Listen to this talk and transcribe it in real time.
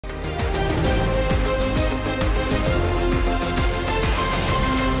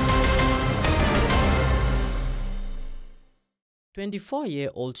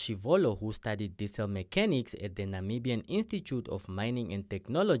24-year-old Shivolo, who studied diesel mechanics at the Namibian Institute of Mining and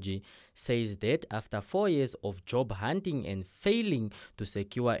Technology, says that after 4 years of job hunting and failing to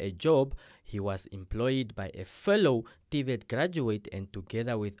secure a job, he was employed by a fellow TVET graduate and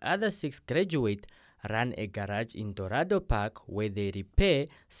together with other 6 graduates run a garage in Dorado Park where they repair,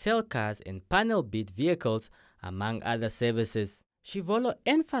 sell cars and panel beat vehicles, among other services. Shivolo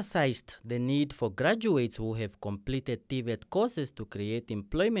emphasized the need for graduates who have completed TVET courses to create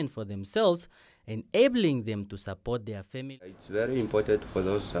employment for themselves, enabling them to support their family. It's very important for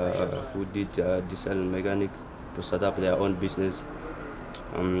those who did diesel mechanic to set up their own business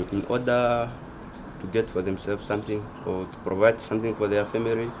in order to get for themselves something or to provide something for their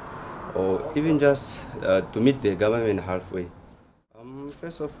family, or even just to meet the government halfway.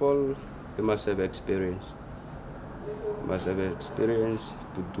 First of all, you must have experience. Must have experience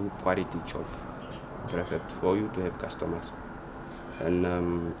to do quality job, perfect for you to have customers, and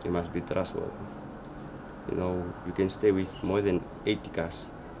you must be trustworthy. You know, you can stay with more than 80 cars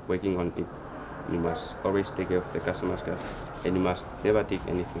working on it. You must always take care of the customer's car, and you must never take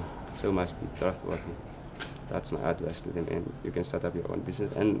anything. So you must be trustworthy. That's my advice to them, and you can start up your own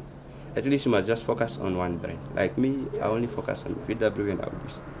business. And at least you must just focus on one brand. Like me, I only focus on VW and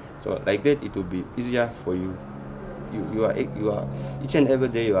Audis. So like that, it will be easier for you. You are each and every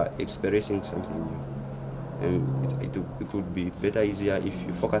day you are experiencing something new, and it would be better, easier if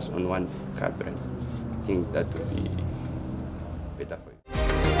you focus on one car brand. I think that would be better for you.